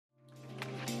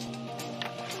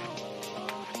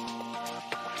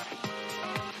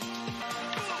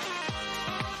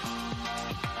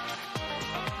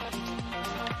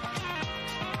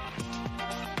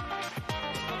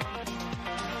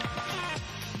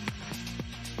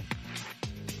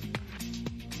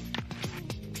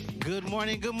Good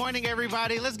morning,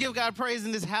 everybody. Let's give God praise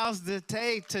in this house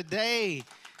today.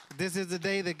 This is the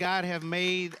day that God have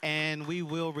made, and we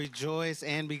will rejoice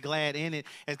and be glad in it.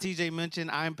 As TJ mentioned,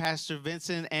 I'm Pastor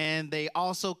Vincent, and they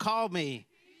also call me.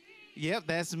 Yep,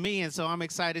 that's me. And so I'm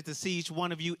excited to see each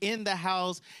one of you in the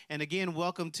house. And again,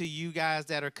 welcome to you guys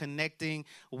that are connecting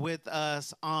with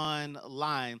us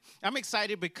online. I'm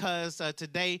excited because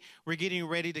today we're getting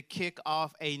ready to kick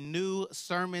off a new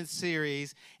sermon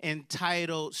series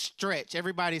entitled Stretch.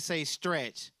 Everybody say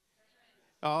stretch.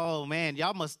 Oh, man,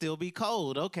 y'all must still be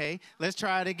cold. Okay, let's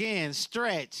try it again.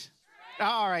 Stretch.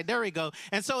 All right, there we go.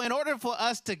 And so in order for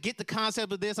us to get the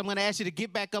concept of this, I'm going to ask you to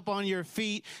get back up on your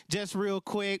feet just real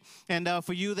quick. And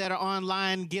for you that are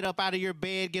online, get up out of your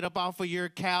bed, get up off of your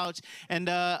couch. And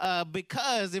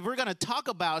because if we're going to talk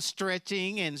about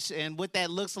stretching and what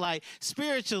that looks like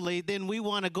spiritually, then we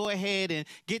want to go ahead and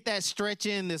get that stretch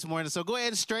in this morning. So go ahead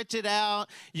and stretch it out.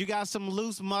 You got some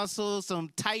loose muscles,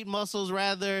 some tight muscles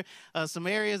rather, some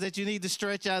areas that you need to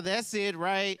stretch out. That's it,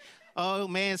 right? Oh,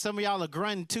 man, some of y'all are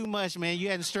grunting too much, man. You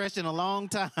hadn't stretched in a long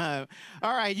time.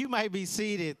 All right, you might be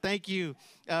seated. Thank you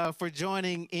for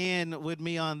joining in with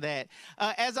me on that.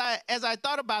 As I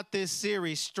thought about this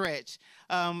series, Stretch,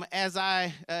 as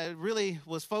I really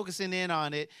was focusing in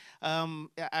on it,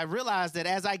 I realized that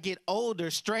as I get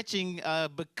older, stretching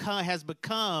has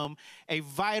become a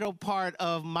vital part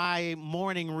of my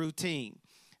morning routine.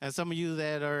 And some of you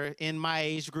that are in my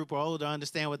age group or older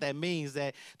understand what that means,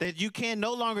 that you can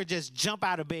no longer just jump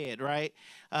out of bed, right?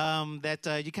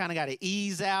 You kind of got to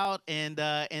ease out. And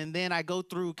then I go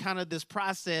through kind of this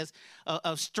process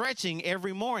of stretching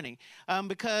every morning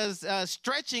because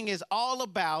stretching is all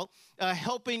about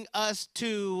helping us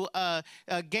to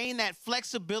gain that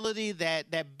flexibility, that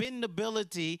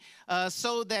bendability,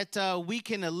 so that we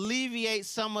can alleviate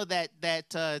some of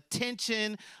that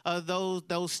tension,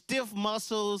 those stiff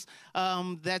muscles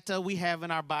that we have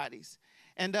in our bodies.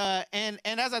 And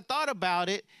as I thought about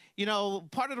it, you know,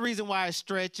 part of the reason why I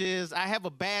stretch is I have a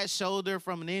bad shoulder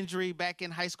from an injury back in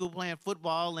high school playing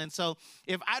football. And so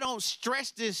if I don't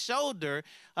stretch this shoulder,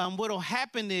 what'll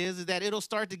happen is that it'll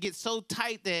start to get so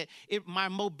tight that my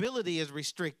mobility is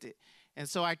restricted. And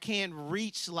so I can't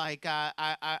reach like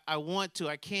I want to.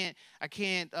 I can't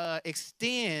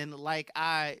extend like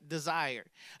I desire.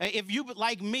 If you,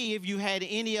 like me, if you had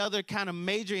any other kind of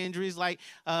major injuries, like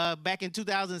back in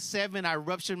 2007, I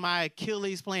ruptured my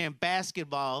Achilles playing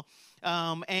basketball.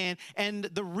 And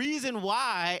the reason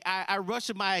why I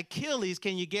ruptured my Achilles,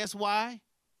 can you guess why?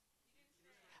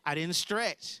 I didn't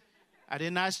stretch. I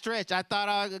did not stretch. I thought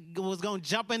I was going to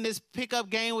jump in this pickup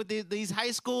game with these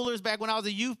high schoolers back when I was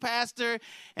a youth pastor,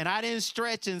 and I didn't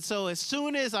stretch. And so as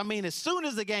soon as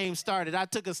the game started, I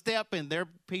took a step, and their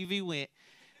PV went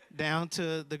down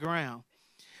to the ground.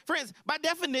 Friends, by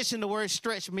definition, the word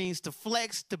stretch means to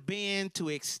flex, to bend, to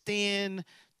extend,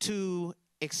 to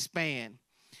expand.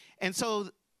 And so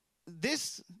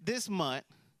this month,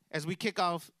 as we kick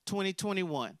off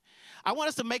 2021, I want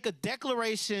us to make a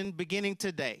declaration beginning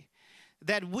today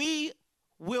that we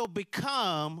will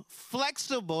become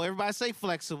flexible, everybody say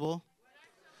flexible,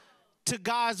 to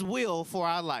God's will for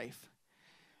our life.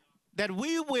 That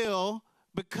we will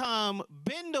become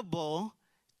bendable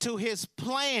to his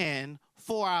plan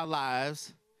for our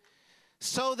lives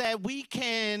so that we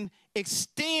can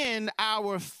extend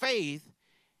our faith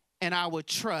and our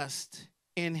trust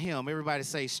in him. Everybody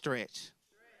say stretch.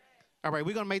 All right,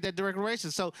 we're going to make that declaration.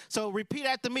 So repeat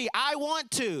after me. I want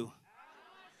to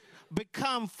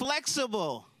become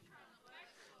flexible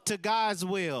to God's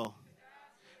will,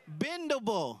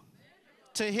 bendable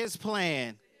to his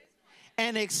plan,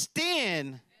 and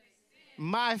extend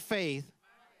my faith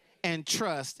and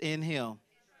trust in him.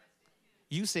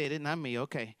 You said it, not me.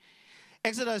 Okay.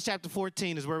 Exodus chapter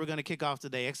 14 is where we're going to kick off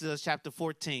today. Exodus chapter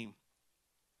 14.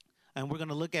 And we're going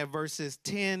to look at verses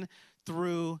 10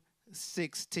 through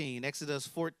 16. Exodus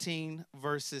 14,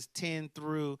 verses 10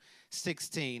 through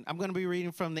 16. I'm going to be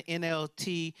reading from the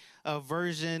NLT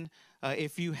version.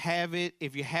 If you have it,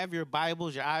 if you have your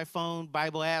Bibles, your iPhone,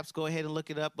 Bible apps, go ahead and look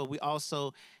it up. But we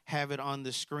also have it on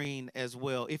the screen as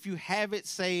well. If you have it,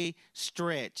 say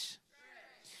stretch.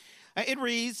 It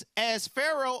reads, as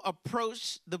Pharaoh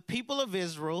approached, the people of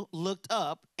Israel looked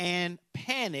up and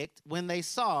panicked when they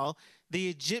saw the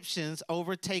Egyptians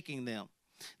overtaking them.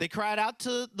 They cried out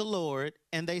to the Lord,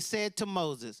 and they said to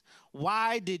Moses,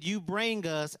 why did you bring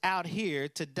us out here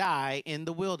to die in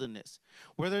the wilderness?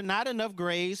 Were there not enough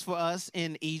graves for us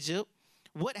in Egypt?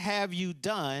 What have you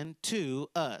done to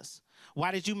us?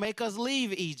 Why did you make us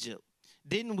leave Egypt?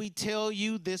 Didn't we tell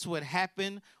you this would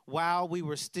happen while we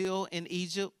were still in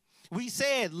Egypt? We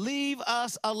said, leave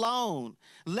us alone.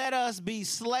 Let us be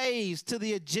slaves to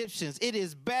the Egyptians. It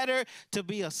is better to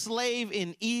be a slave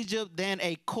in Egypt than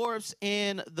a corpse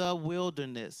in the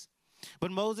wilderness.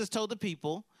 But Moses told the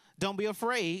people, don't be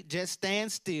afraid, just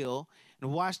stand still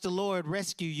and watch the Lord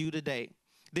rescue you today.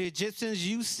 The Egyptians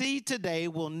you see today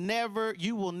you will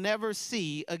never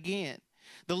see again.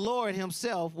 The Lord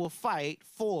himself will fight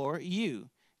for you.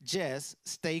 Just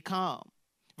stay calm.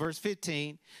 Verse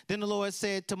 15, then the Lord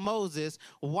said to Moses,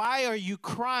 why are you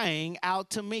crying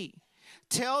out to me?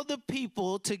 Tell the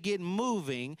people to get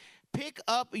moving. Pick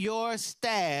up your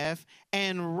staff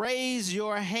and raise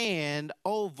your hand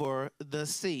over the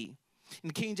sea. In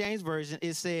the King James Version,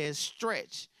 it says,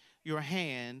 stretch your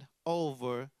hand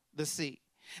over the sea.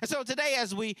 And so today,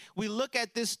 as we look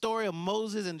at this story of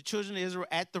Moses and the children of Israel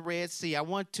at the Red Sea, I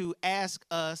want to ask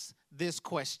us this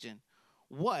question.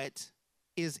 What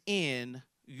is in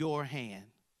your hand?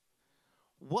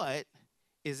 What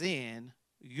is in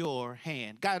your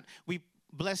hand? God, we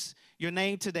bless your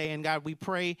name today, and God, we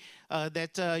pray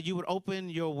that you would open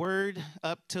your word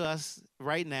up to us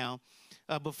right now.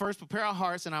 But first, prepare our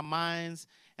hearts and our minds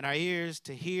and our ears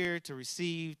to hear, to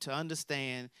receive, to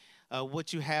understand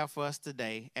what you have for us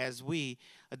today as we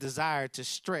desire to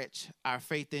stretch our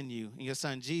faith in you. In your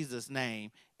son Jesus'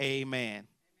 name, amen.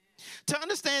 To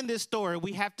understand this story,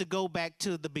 we have to go back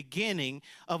to the beginning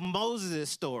of Moses'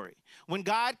 story. When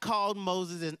God called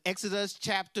Moses in Exodus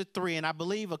chapter 3, and I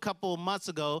believe a couple of months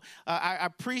ago, I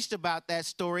preached about that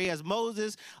story. As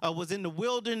Moses was in the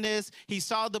wilderness, he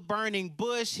saw the burning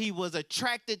bush. He was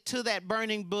attracted to that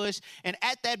burning bush. And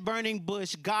at that burning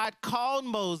bush, God called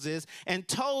Moses and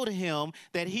told him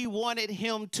that he wanted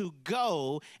him to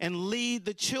go and lead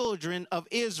the children of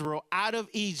Israel out of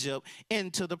Egypt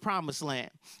into the promised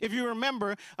land. If you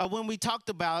remember, when we talked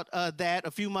about that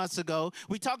a few months ago,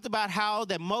 we talked about how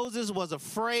that Moses was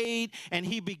afraid and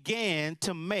he began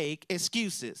to make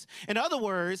excuses. In other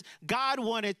words, God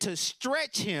wanted to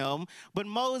stretch him, but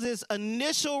Moses'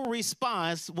 initial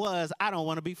response was, I don't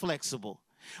want to be flexible.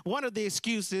 One of the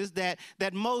excuses that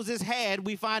Moses had,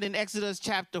 we find in Exodus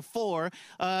chapter 4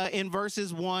 in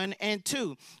verses 1 and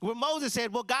 2, where Moses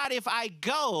said, well, God, if I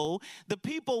go, the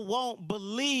people won't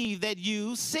believe that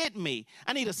you sent me.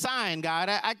 I need a sign, God.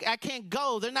 I can't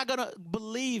go. They're not going to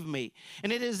believe me.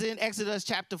 And it is in Exodus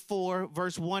chapter 4,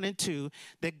 verse 1 and 2,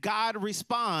 that God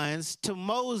responds to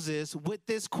Moses with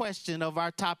this question of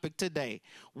our topic today.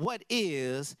 What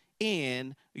is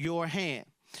in your hand?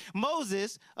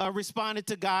 Moses responded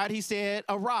to God. He said,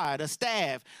 a rod, a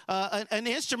staff, an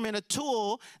instrument, a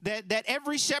tool that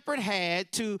every shepherd had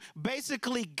to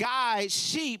basically guide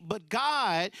sheep. But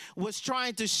God was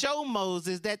trying to show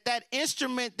Moses that that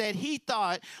instrument that he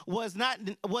thought was not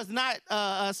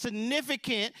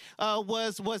significant,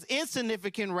 was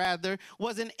insignificant rather,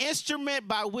 was an instrument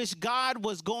by which God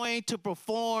was going to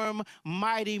perform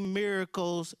mighty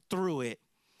miracles through it.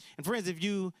 And friends, if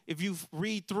you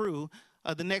read through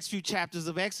the next few chapters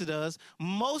of Exodus,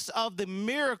 most of the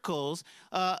miracles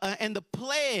and the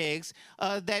plagues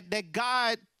that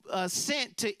God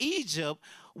sent to Egypt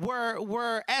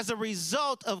were as a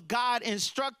result of God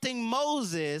instructing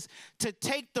Moses to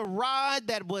take the rod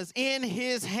that was in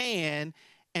his hand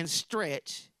and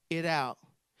stretch it out.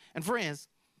 And friends,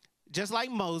 just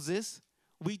like Moses,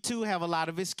 we too have a lot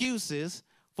of excuses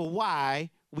for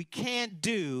why we can't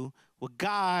do what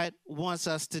God wants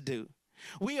us to do.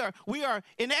 We are,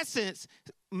 in essence,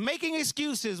 making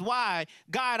excuses why,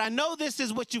 God, I know this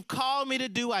is what you've called me to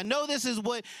do. I know this is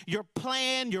what your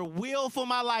plan, your will for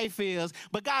my life is.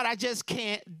 But, God, I just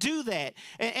can't do that.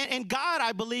 And God,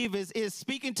 I believe, is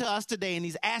speaking to us today, and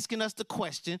he's asking us the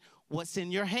question, what's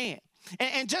in your hand?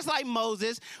 And just like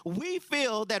Moses, we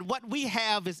feel that what we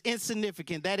have is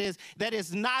insignificant. That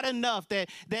is not enough. That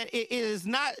it is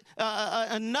not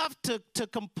enough to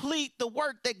complete the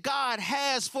work that God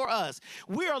has for us.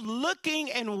 We are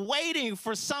looking and waiting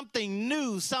for something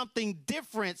new, something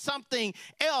different, something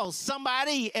else,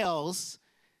 somebody else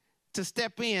to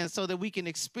step in so that we can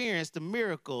experience the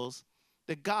miracles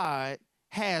that God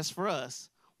has for us.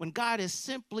 When God is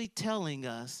simply telling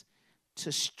us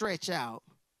to stretch out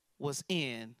what's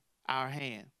in our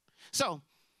hand. So,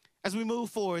 as we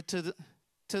move forward to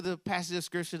the passage of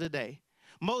Scripture today,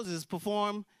 Moses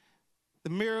performed the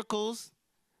miracles,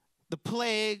 the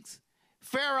plagues.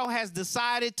 Pharaoh has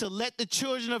decided to let the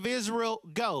children of Israel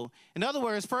go. In other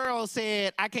words, Pharaoh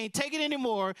said, I can't take it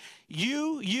anymore.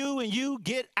 You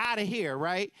get out of here,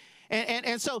 right?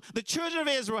 And so the children of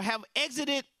Israel have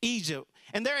exited Egypt.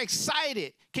 and they're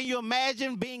excited. Can you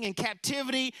imagine being in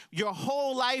captivity your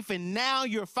whole life and now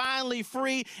you're finally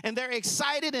free? And they're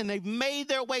excited and they've made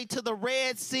their way to the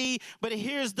Red Sea. But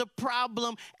here's the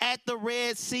problem. At the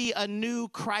Red Sea, a new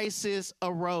crisis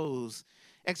arose.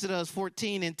 Exodus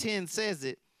 14:10 says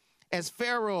it. As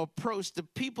Pharaoh approached, the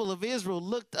people of Israel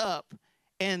looked up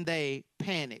and they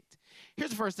panicked.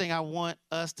 Here's the first thing I want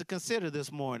us to consider this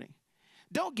morning.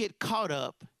 Don't get caught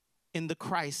up in the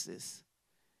crisis.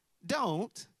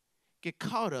 Don't get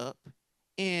caught up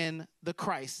in the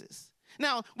crisis.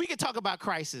 Now, we can talk about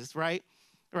crisis, right?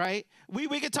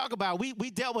 We can talk about, we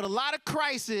dealt with a lot of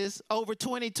crisis over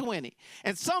 2020.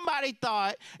 And somebody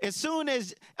thought as soon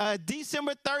as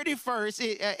December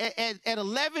 31st at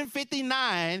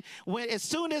 11:59, as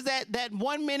soon as that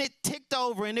 1 minute ticked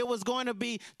over and it was going to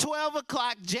be 12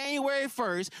 o'clock January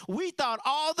 1st, we thought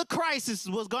all the crisis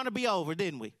was going to be over,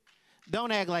 didn't we?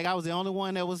 Don't act like I was the only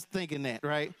one that was thinking that,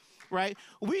 right?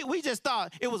 We just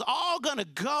thought it was all going to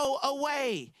go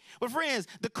away. But friends,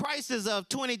 the crisis of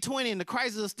 2020 and the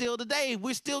crisis of still today,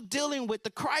 we're still dealing with the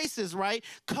crisis, right?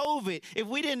 COVID.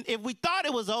 If we thought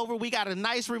it was over, we got a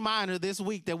nice reminder this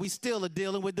week that we still are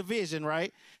dealing with division,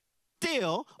 right?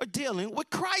 Still are dealing with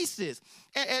crisis,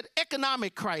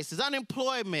 economic crisis,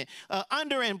 unemployment,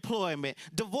 underemployment.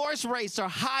 Divorce rates are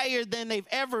higher than they've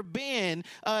ever been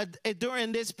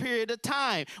during this period of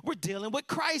time. We're dealing with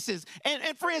crisis.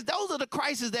 And friends, those are the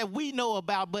crises that we know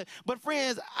about. But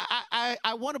friends,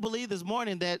 I want to believe this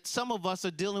morning that some of us are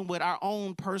dealing with our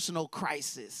own personal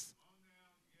crisis.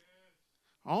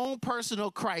 Our own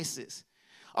personal crisis.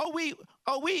 We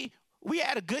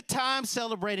had a good time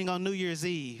celebrating on New Year's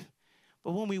Eve.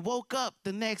 But when we woke up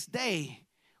the next day,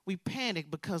 we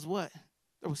panicked because what?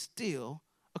 There was still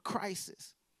a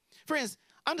crisis. Friends,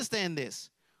 understand this.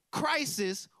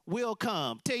 Crisis will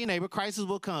come. Tell your neighbor, crisis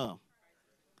will come.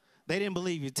 They didn't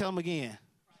believe you. Tell them again.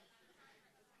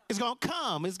 It's going to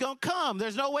come. It's going to come.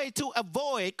 There's no way to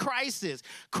avoid crisis.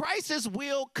 Crisis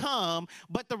will come,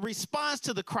 but the response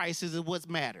to the crisis is what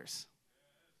matters.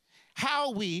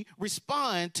 How we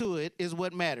respond to it is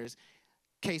what matters.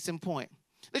 Case in point.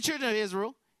 The children of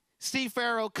Israel see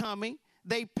Pharaoh coming,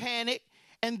 they panic,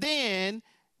 and then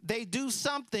they do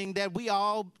something that we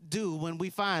all do when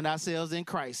we find ourselves in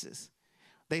crisis.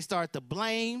 They start to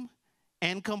blame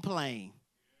and complain.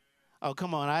 Oh,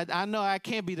 come on. I know I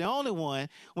can't be the only one.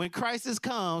 When crisis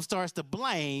comes, starts to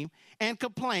blame and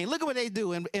complain. Look at what they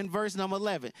do in verse number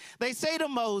 11. They say to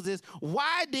Moses,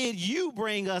 "Why did you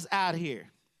bring us out here?"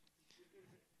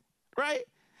 Right?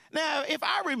 Now, if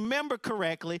I remember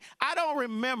correctly, I don't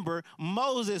remember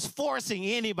Moses forcing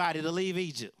anybody to leave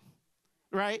Egypt,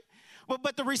 right?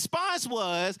 But the response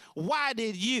was, why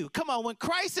did you? Come on, when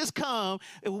crisis comes,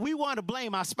 we want to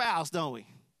blame our spouse, don't we?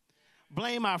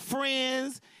 Blame our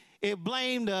friends.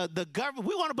 Blame the government.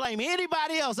 We want to blame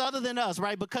anybody else other than us,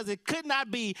 right? Because it could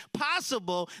not be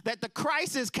possible that the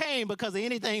crisis came because of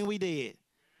anything we did.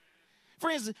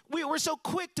 Friends, we're so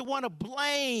quick to want to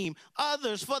blame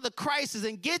others for the crisis.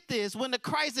 And get this, when the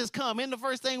crisis comes, and the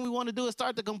first thing we want to do is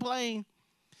start to complain.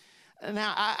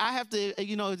 Now, I have to,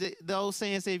 the old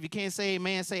saying says, if you can't say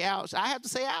amen, say ouch. I have to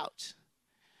say ouch,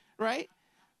 right?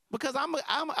 Because I'm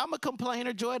a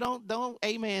complainer. Joy, don't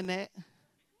amen that.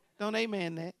 Don't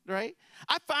amen that, right?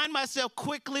 I find myself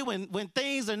quickly when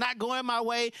things are not going my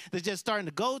way, they're just starting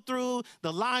to go through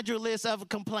the laundry list of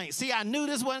complaints. See, I knew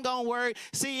this wasn't going to work.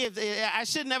 See, if I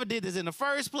should never did this in the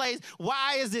first place.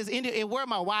 Why is this? Where are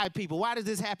my why people? Why does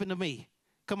this happen to me?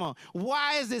 Come on.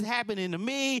 Why is this happening to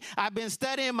me? I've been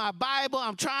studying my Bible.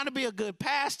 I'm trying to be a good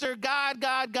pastor. God,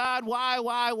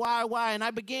 why? And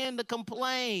I began to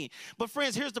complain. But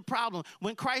friends, here's the problem.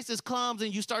 When crisis comes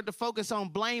and you start to focus on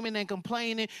blaming and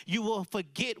complaining, you will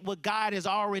forget what God has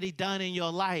already done in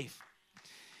your life.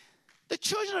 The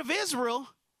children of Israel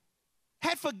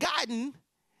had forgotten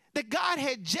that God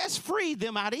had just freed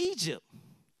them out of Egypt.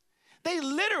 They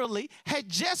literally had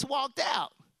just walked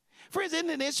out. Friends, isn't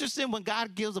it interesting when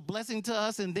God gives a blessing to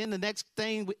us and then the next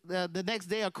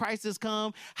day a crisis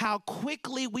comes, how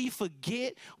quickly we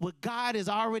forget what God has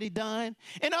already done?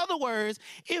 In other words,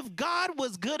 if God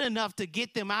was good enough to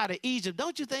get them out of Egypt,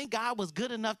 don't you think God was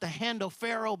good enough to handle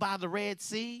Pharaoh by the Red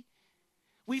Sea?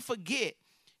 We forget.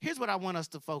 Here's what I want us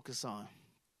to focus on.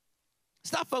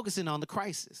 Stop focusing on the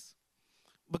crisis,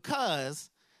 because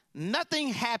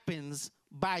nothing happens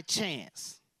by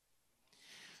chance.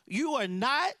 You are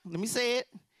not, let me say it,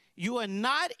 you are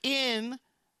not in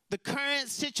the current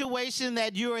situation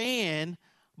that you're in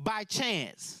by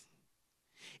chance.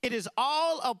 It is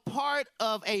all a part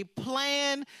of a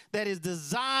plan that is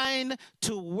designed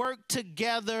to work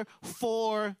together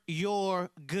for your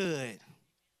good.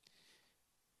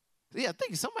 Yeah, I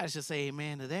think somebody should say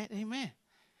amen to that. Amen.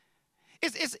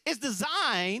 It's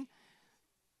designed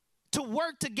to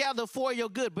work together for your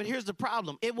good. But here's the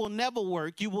problem. It will never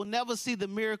work. You will never see the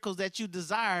miracles that you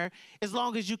desire as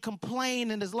long as you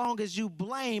complain and as long as you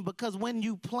blame. Because when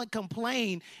you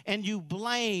complain and you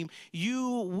blame,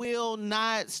 you will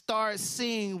not start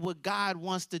seeing what God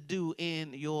wants to do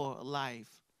in your life.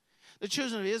 The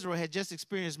children of Israel had just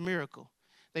experienced miracle.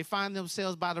 They find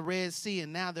themselves by the Red Sea,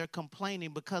 and now they're complaining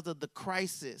because of the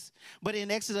crisis. But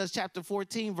in Exodus chapter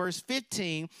 14, verse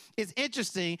 15, it's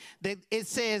interesting that it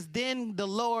says, then the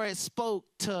Lord spoke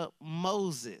to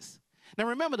Moses. Now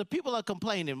remember, the people are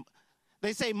complaining.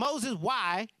 They say, Moses,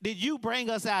 why did you bring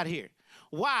us out here?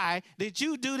 Why did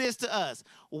you do this to us?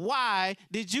 Why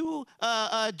did you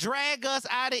drag us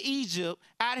out of Egypt,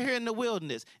 out here in the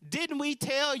wilderness? Didn't we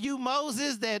tell you,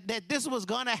 Moses, that this was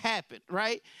going to happen,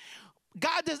 right?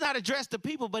 God does not address the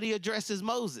people, but he addresses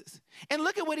Moses. And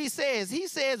look at what he says. He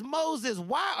says, Moses,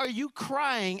 why are you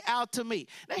crying out to me?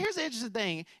 Now, here's the interesting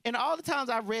thing. In all the times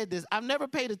I've read this, I've never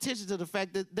paid attention to the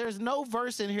fact that there's no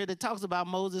verse in here that talks about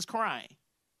Moses crying.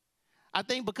 I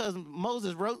think because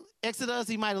Moses wrote Exodus,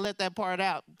 he might have let that part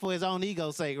out for his own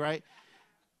ego's sake, right?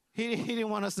 He didn't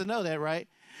want us to know that, right?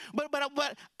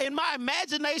 But in my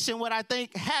imagination, what I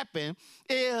think happened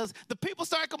is the people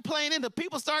start complaining, the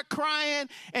people start crying,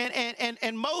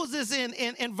 and Moses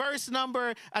in verse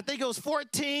number, I think it was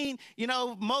 14,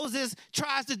 Moses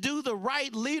tries to do the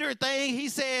right leader thing. He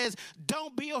says,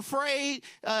 don't be afraid,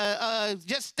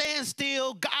 just stand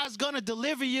still. God's going to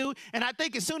deliver you. And I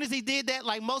think as soon as he did that,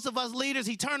 like most of us leaders,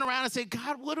 he turned around and said,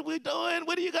 God, what are we doing?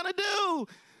 What are you going to do?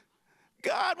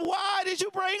 God, why did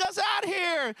you bring us out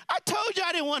here? I told you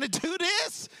I didn't want to do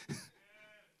this.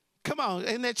 Come on,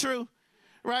 isn't that true?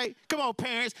 Right? Come on,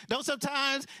 parents. Don't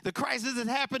sometimes the crisis is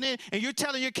happening and you're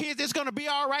telling your kids it's going to be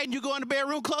all right and you go in the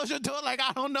bedroom, close your door like,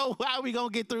 I don't know how we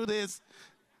going to get through this.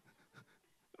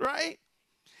 Right?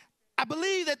 I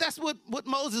believe that's what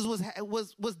Moses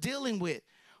was dealing with.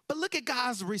 But look at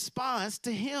God's response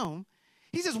to him.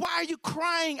 He says, why are you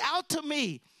crying out to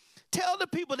me? Tell the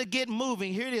people to get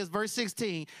moving. Here it is, verse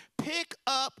 16. Pick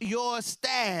up your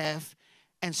staff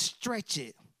and stretch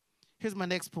it. Here's my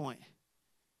next point.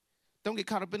 Don't get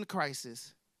caught up in the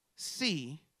crisis.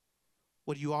 See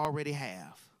what you already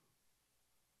have.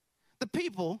 The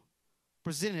people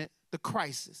presented the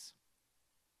crisis.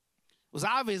 It was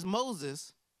obvious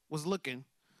Moses was looking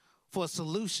for a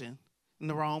solution in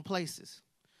the wrong places.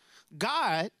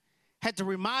 God had to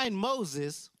remind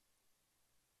Moses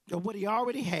of what he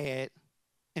already had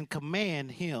and command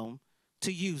him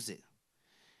to use it.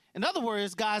 In other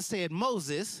words, God said,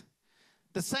 Moses,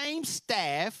 the same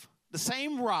staff, the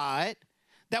same rod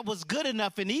that was good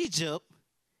enough in Egypt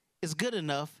is good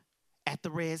enough at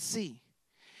the Red Sea.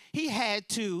 He had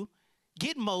to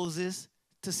get Moses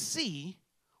to see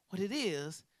what it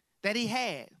is that he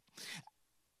had.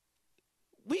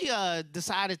 We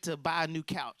decided to buy a new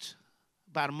couch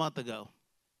about a month ago.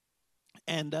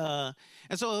 And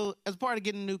so as part of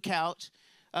getting a new couch,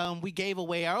 we gave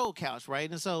away our old couch, right?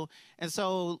 And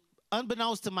so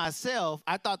unbeknownst to myself,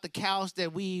 I thought the couch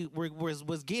that we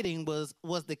was getting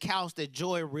was the couch that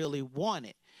Joy really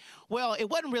wanted. Well, it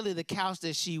wasn't really the couch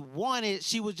that she wanted.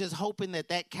 She was just hoping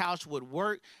that couch would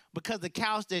work because the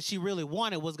couch that she really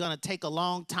wanted was going to take a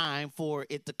long time for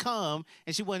it to come,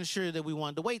 and she wasn't sure that we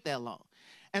wanted to wait that long.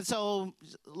 And so,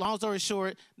 long story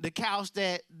short, the couch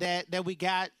that we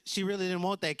got, she really didn't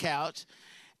want that couch,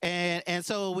 and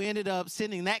so we ended up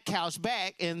sending that couch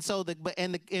back, and so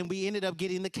we ended up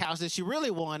getting the couch that she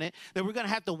really wanted. That we're gonna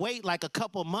have to wait like a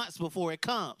couple months before it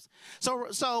comes.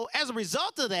 So as a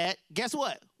result of that, guess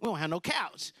what? We don't have no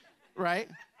couch, right?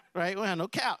 Right? We don't have no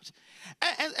couch,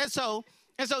 and so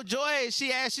Joy,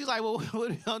 she's like, well, what are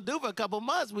we gonna do for a couple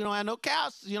months? We don't have no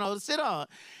couch, to sit on,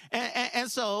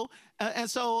 and so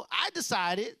I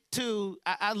decided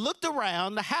I looked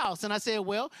around the house and I said,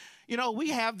 well, we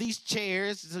have these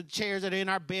chairs that are in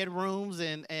our bedrooms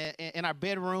and in our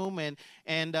bedroom, and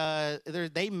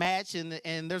they match,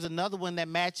 and there's another one that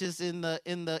matches in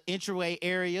the entryway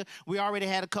area. We already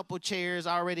had a couple chairs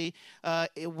already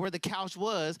where the couch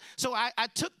was. So I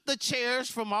took the chairs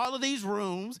from all of these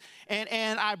rooms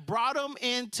and I brought them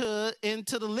into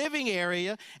the living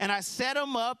area, and I set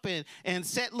them up and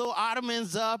set little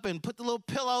ottomans up and put the little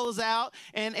pillows out,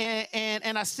 and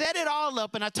I set it all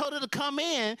up, and I told her to come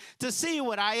in to see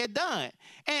what I had done.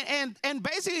 And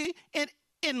basically,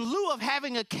 in lieu of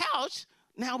having a couch,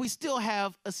 now we still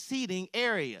have a seating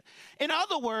area. In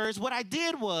other words, what I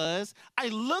did was I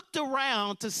looked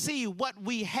around to see what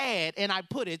we had, and I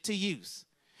put it to use.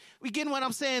 We getting what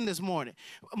I'm saying this morning?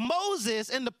 Moses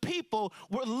and the people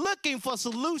were looking for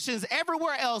solutions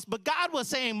everywhere else, but God was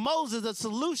saying, Moses, the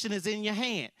solution is in your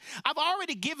hand. I've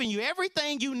already given you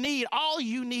everything you need. All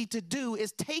you need to do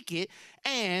is take it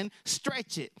and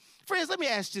stretch it. Friends, let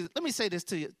me say this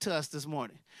to us this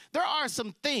morning. There are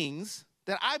some things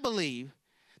that I believe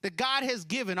that God has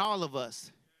given all of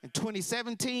us in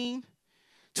 2017,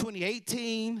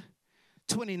 2018,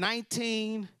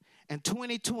 2019, and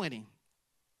 2020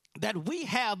 that we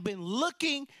have been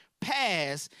looking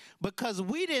past because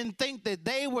we didn't think that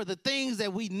they were the things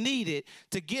that we needed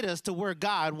to get us to where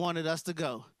God wanted us to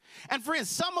go. And friends,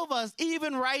 some of us,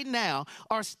 even right now,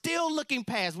 are still looking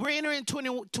past. We're entering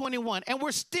 2021, and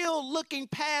we're still looking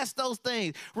past those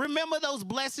things. Remember those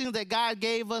blessings that God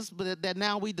gave us, but that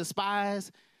now we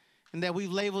despise, and that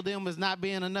we've labeled them as not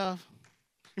being enough?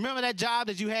 Remember that job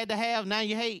that you had to have, now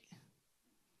you hate?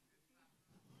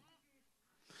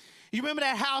 You remember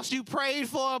that house you prayed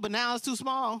for, but now it's too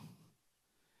small?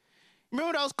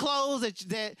 Remember those clothes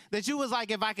that you was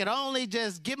like, if I could only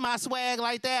just get my swag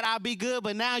like that, I'll be good,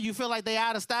 but now you feel like they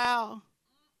out of style?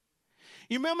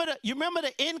 You remember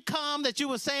the income that you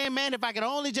were saying, man, if I could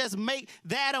only just make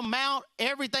that amount,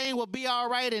 everything will be all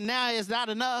right, and now it's not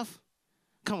enough?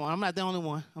 Come on, I'm not the only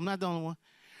one. I'm not the only one.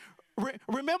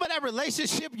 Remember that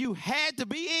relationship you had to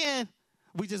be in?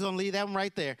 We just gonna leave that one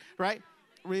right there, right?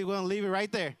 We're gonna leave it right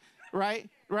there. Right?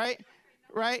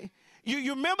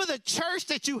 You remember the church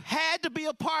that you had to be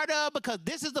a part of because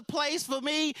this is the place for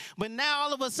me, but now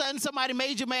all of a sudden somebody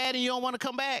made you mad and you don't want to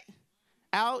come back?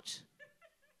 Ouch.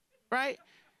 Right?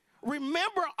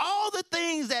 Remember all the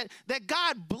things that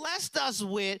God blessed us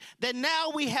with that now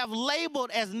we have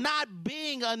labeled as not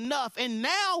being enough. And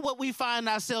now what we find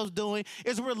ourselves doing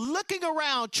is we're looking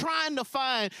around trying to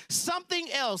find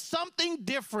something else, something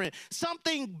different,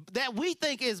 something that we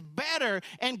think is better.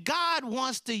 And God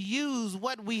wants to use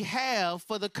what we have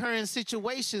for the current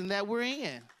situation that we're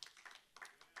in.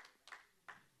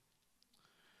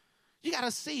 You got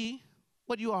to see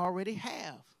what you already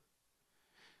have.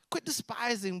 Quit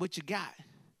despising what you got,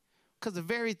 because the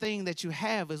very thing that you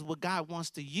have is what God wants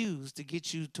to use to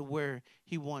get you to where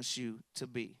he wants you to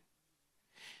be.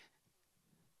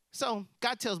 So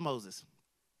God tells Moses,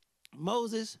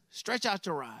 stretch out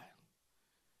your rod.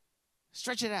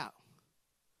 Stretch it out.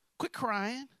 Quit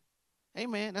crying.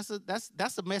 Amen. That's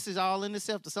a message all in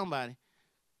itself to somebody.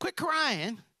 Quit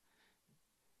crying.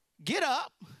 Get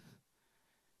up.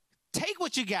 Take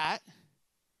what you got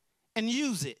and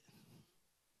use it.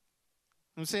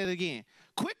 Let me say it again.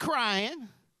 Quit crying,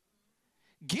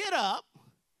 get up,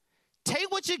 take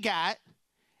what you got,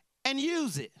 and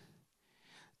use it.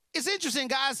 It's interesting,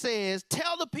 God says,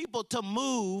 tell the people to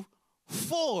move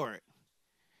forward.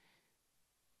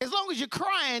 As long as you're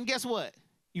crying, guess what?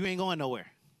 You ain't going nowhere.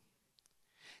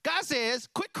 God says,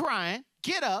 quit crying,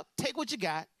 get up, take what you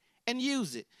got, and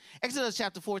use it. Exodus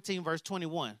chapter 14, verse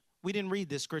 21. We didn't read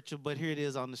this scripture, but here it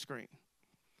is on the screen.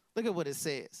 Look at what it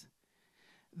says.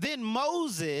 Then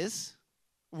Moses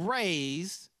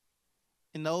raised,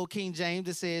 in the old King James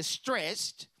it says,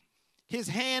 stretched his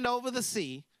hand over the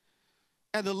sea,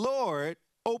 and the Lord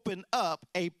opened up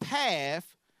a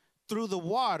path through the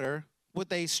water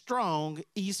with a strong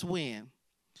east wind.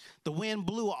 The wind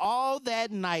blew all that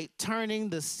night, turning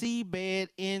the seabed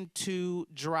into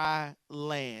dry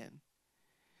land.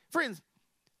 Friends,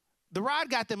 the rod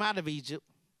got them out of Egypt.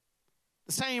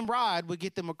 The same rod would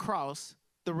get them across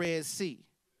the Red Sea.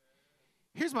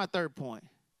 Here's my third point.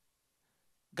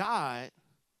 God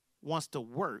wants to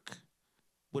work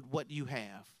with what you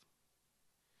have.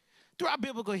 Throughout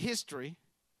biblical history,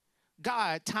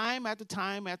 God, time after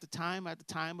time after time after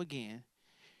time again,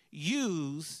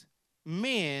 used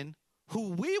men who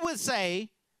we would say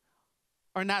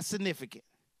are not significant.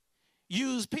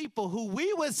 Use people who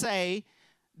we would say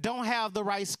don't have the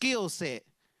right skill set.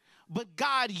 But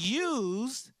God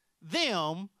used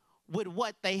them with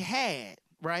what they had,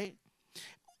 right?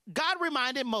 God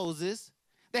reminded Moses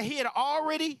that he had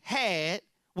already had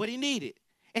what he needed,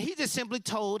 and he just simply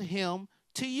told him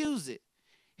to use it.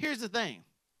 Here's the thing.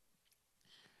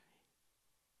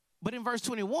 But in verse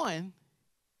 21,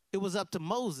 it was up to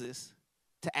Moses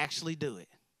to actually do it.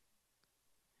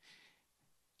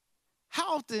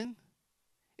 How often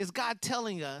is God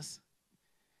telling us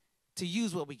to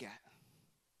use what we got?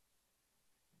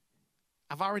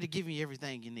 I've already given you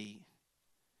everything you need.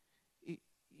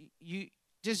 You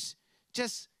just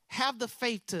have the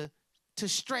faith to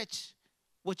stretch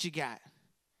what you got,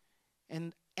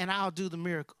 and I'll do the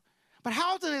miracle. But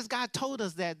how often has God told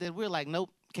us that we're like,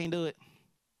 nope, can't do it.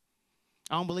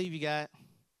 I don't believe you, God.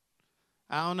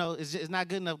 I don't know. It's not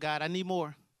good enough, God. I need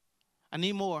more. I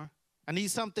need more. I need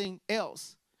something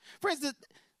else. Friends,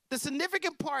 the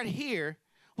significant part here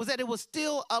was that it was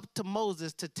still up to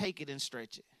Moses to take it and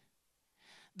stretch it.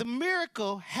 The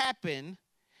miracle happened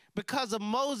because of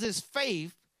Moses'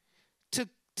 faith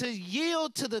to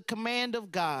yield to the command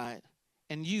of God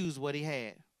and use what he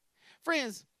had.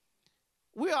 Friends,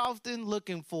 we're often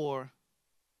looking for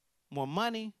more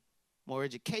money, more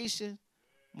education,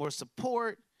 more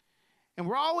support, and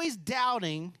we're always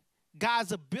doubting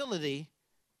God's ability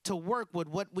to work with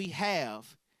what we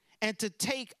have and to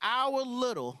take our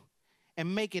little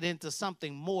and make it into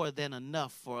something more than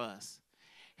enough for us.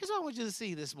 Here's what I want you to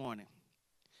see this morning.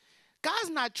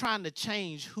 God's not trying to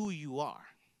change who you are.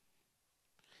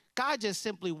 God just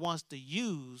simply wants to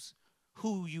use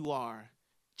who you are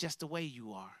just the way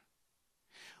you are.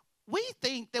 We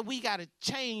think that we got to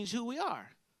change who we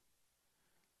are.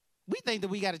 We think that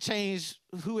we got to change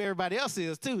who everybody else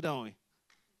is too, don't we?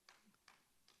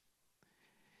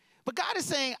 But God is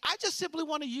saying, I just simply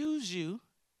want to use you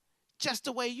just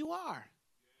the way you are.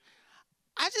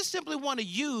 I just simply want to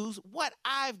use what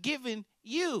I've given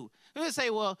you. Let me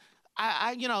say, well,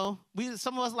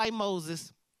 some of us like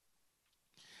Moses.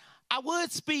 I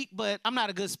would speak, but I'm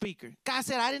not a good speaker. God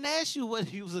said, I didn't ask you whether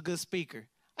you was a good speaker.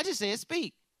 I just said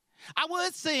speak. I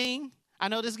would sing. I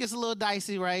know this gets a little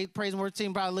dicey, right? Praise and worship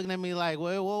team probably looking at me like,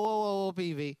 whoa,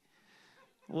 PV.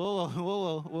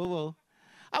 Whoa.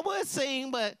 I would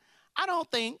sing, but I don't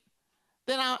think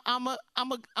that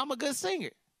I'm a good singer.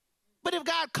 But if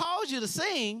God calls you to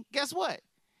sing, guess what?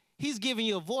 He's giving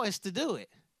you a voice to do it.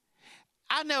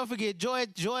 I'll never forget, Joy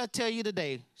will tell you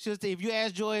today. She'll say, if you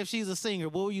ask Joy if she's a singer,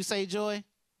 what will you say, Joy?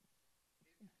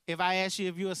 If I ask you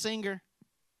if you're a singer?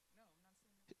 No, I'm not a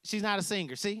singer. She's not a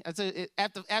singer. See?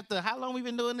 After how long we've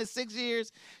been doing this, 6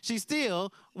 years, she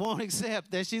still won't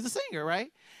accept that she's a singer,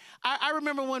 right? I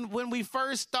remember when we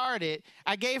first started,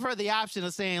 I gave her the option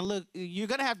of saying, look, you're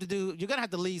gonna have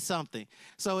to lead something.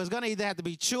 So it's gonna either have to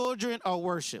be children or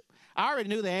worship. I already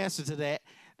knew the answer to that,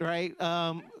 right?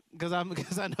 Because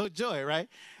I know Joy, right?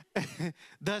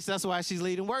 That's why she's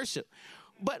leading worship.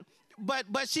 But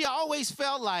she always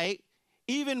felt like,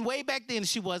 even way back then,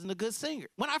 she wasn't a good singer.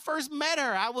 When I first met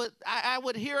her, I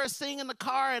would hear her sing in the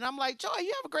car, and I'm like, Joy,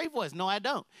 you have a great voice. No, I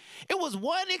don't. It was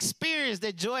one experience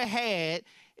that Joy had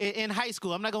in high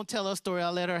school. I'm not going to tell her story.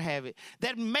 I'll let her have it.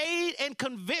 That made and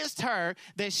convinced her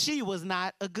that she was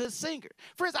not a good singer.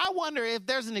 Friends, I wonder if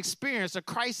there's an experience, a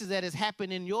crisis that has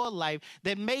happened in your life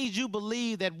that made you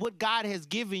believe that what God has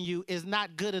given you is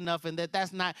not good enough and that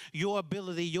that's not your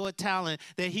ability, your talent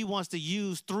that he wants to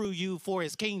use through you for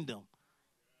his kingdom.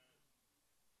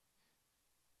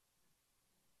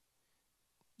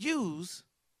 Use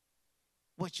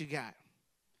what you got.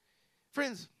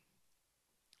 Friends,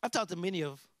 I've talked to many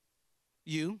of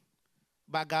you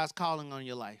about God's calling on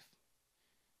your life.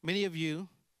 Many of you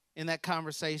in that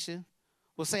conversation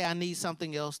will say, I need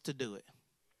something else to do it.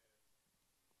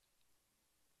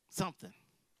 Something.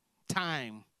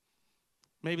 Time.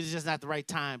 Maybe it's just not the right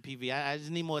time, PV. I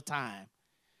just need more time.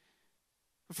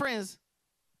 But friends,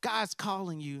 God's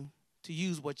calling you to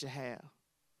use what you have.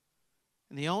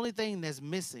 And the only thing that's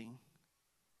missing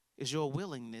is your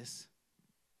willingness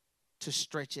to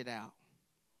stretch it out.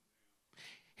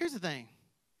 Here's the thing.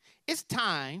 It's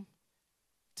time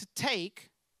to take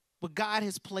what God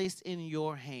has placed in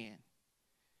your hand.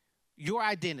 Your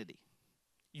identity,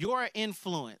 your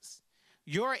influence,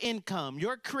 your income,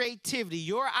 your creativity,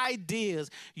 your ideas,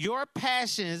 your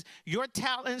passions, your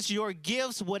talents, your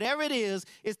gifts, whatever it is,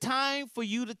 it's time for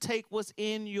you to take what's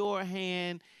in your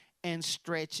hand and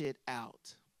stretch it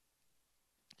out.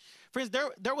 Friends,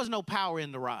 there was no power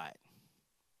in the rod.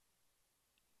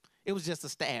 It was just a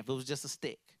staff. It was just a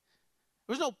stick.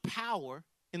 There was no power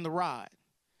in the rod.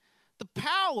 The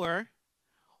power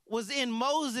was in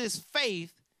Moses'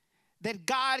 faith that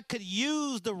God could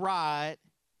use the rod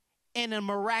in a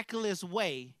miraculous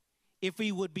way if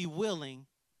he would be willing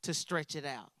to stretch it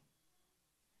out.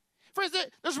 Friends,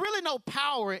 there's really no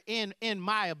power in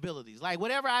my abilities. Like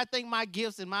whatever I think my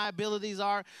gifts and my abilities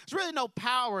are, there's really no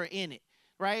power in it,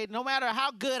 right? No matter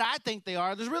how good I think they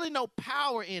are, there's really no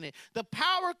power in it. The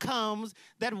power comes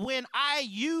that when I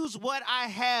use what I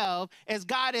have as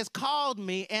God has called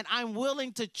me and I'm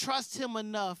willing to trust him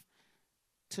enough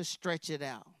to stretch it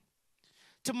out.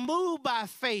 To move by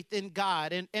faith in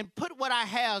God and put what I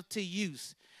have to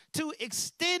use. To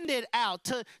extend it out,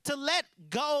 to let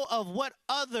go of what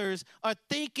others are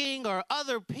thinking or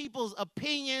other people's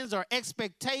opinions or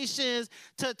expectations,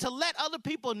 to let other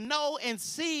people know and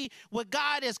see what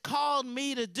God has called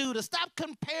me to do, to stop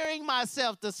comparing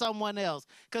myself to someone else,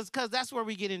 because that's where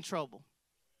we get in trouble.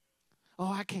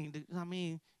 Oh, I can't do,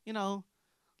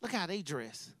 look how they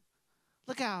dress.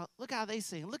 Look how they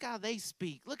sing. Look how they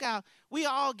speak. Look how we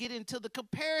all get into the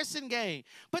comparison game.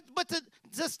 But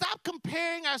to stop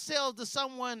comparing ourselves to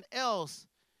someone else,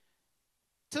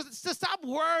 to stop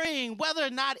worrying whether or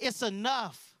not it's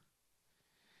enough.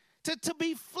 To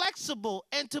be flexible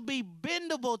and to be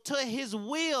bendable to his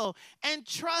will and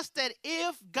trust that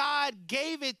if God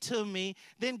gave it to me,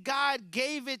 then God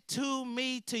gave it to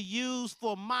me to use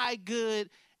for my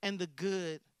good and the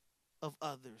good of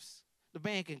others. The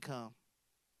band can come.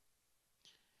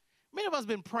 Many of us have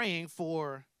been praying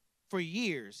for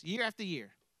years, year after year.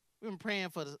 We've been praying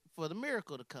for the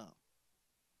miracle to come.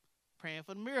 Praying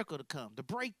for the miracle to come, the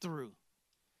breakthrough.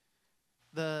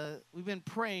 We've been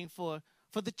praying for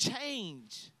the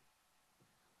change.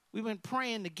 We've been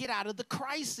praying to get out of the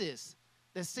crisis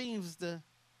that seems to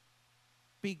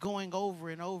be going over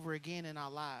and over again in our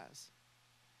lives.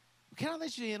 Can I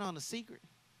let you in on a secret?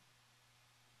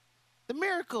 The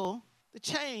miracle, the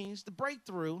change, the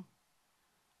breakthrough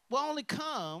will only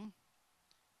come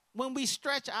when we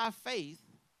stretch our faith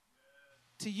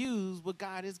to use what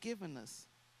God has given us.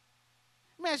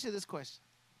 Let me ask you this question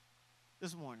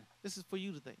this morning. This is for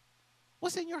you to think.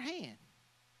 What's in your hand?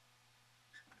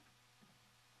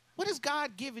 What has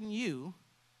God given you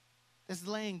that's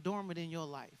laying dormant in your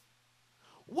life?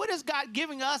 What is God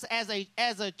giving us as a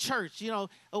church? You know,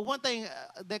 one thing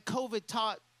that COVID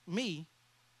taught me,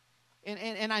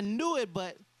 and I knew it,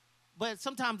 but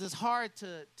sometimes it's hard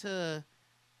to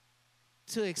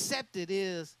accept it,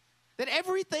 is that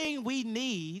everything we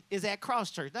need is at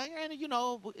Cross Church. Now, you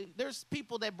know, there's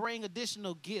people that bring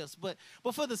additional gifts, but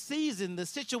for the season, the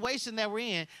situation that we're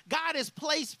in, God has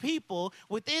placed people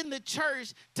within the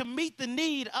church to meet the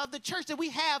need of the church, that we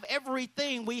have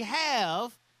everything we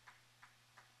have,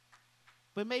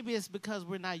 but maybe it's because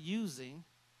we're not using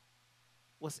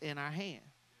what's in our hand.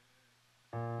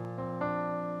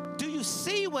 Do you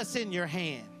see what's in your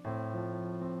hand?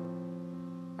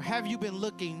 Or have you been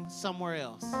looking somewhere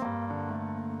else?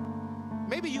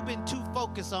 Maybe you've been too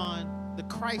focused on the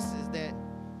crisis that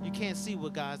you can't see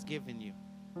what God's given you.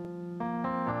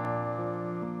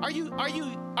 Are you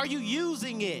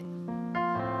using it?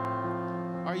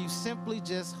 Or are you simply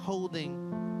just holding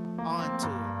on to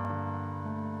it?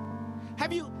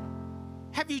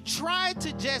 Have you tried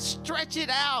to just stretch it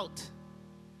out?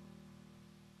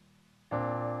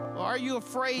 Or are you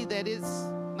afraid that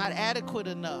it's not adequate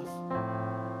enough?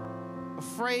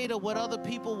 Afraid of what other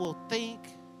people will think,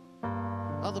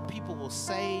 other people will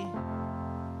say,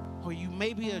 or you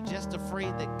maybe are just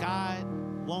afraid that God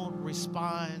won't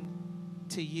respond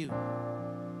to you.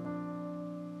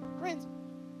 Friends,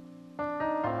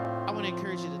 I want to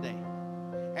encourage you today,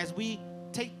 as we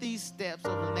take these steps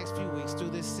over the next few weeks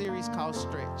through this series called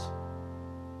Stretch,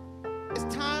 it's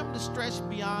time to stretch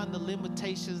beyond the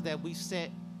limitations that we've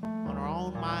set on our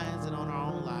own minds and on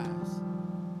our own lives,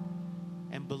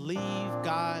 and believe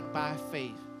God by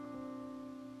faith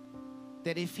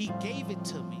that if he gave it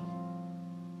to me,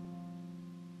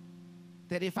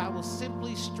 that if I will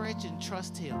simply stretch and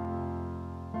trust him,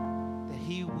 that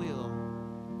he will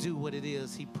do what it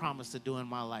is he promised to do in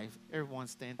my life. Everyone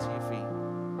stand to your feet.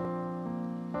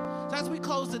 So as we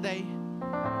close today,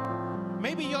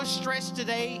 maybe your stretch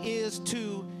today is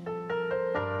to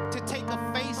take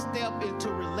a faith step into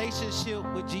a relationship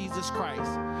with Jesus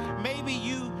Christ. Maybe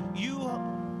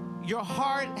your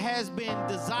heart has been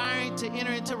desiring to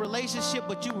enter into a relationship,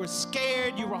 but you were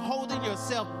scared, you were holding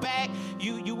yourself back,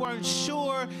 you weren't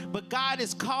sure, but God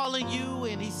is calling you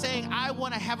and he's saying, I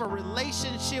want to have a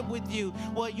relationship with you.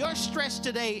 Well, your stretch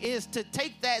today is to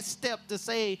take that step to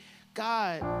say,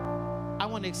 God, I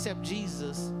want to accept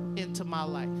Jesus into my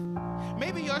life.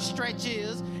 Maybe your stretch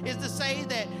is to say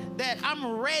that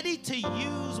I'm ready to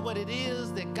use what it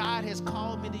is that God has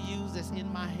called me to use that's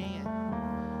in my hand.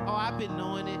 Oh, I've been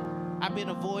knowing it. I've been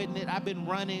avoiding it. I've been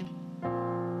running.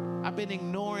 I've been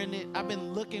ignoring it. I've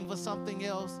been looking for something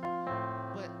else.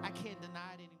 But I can't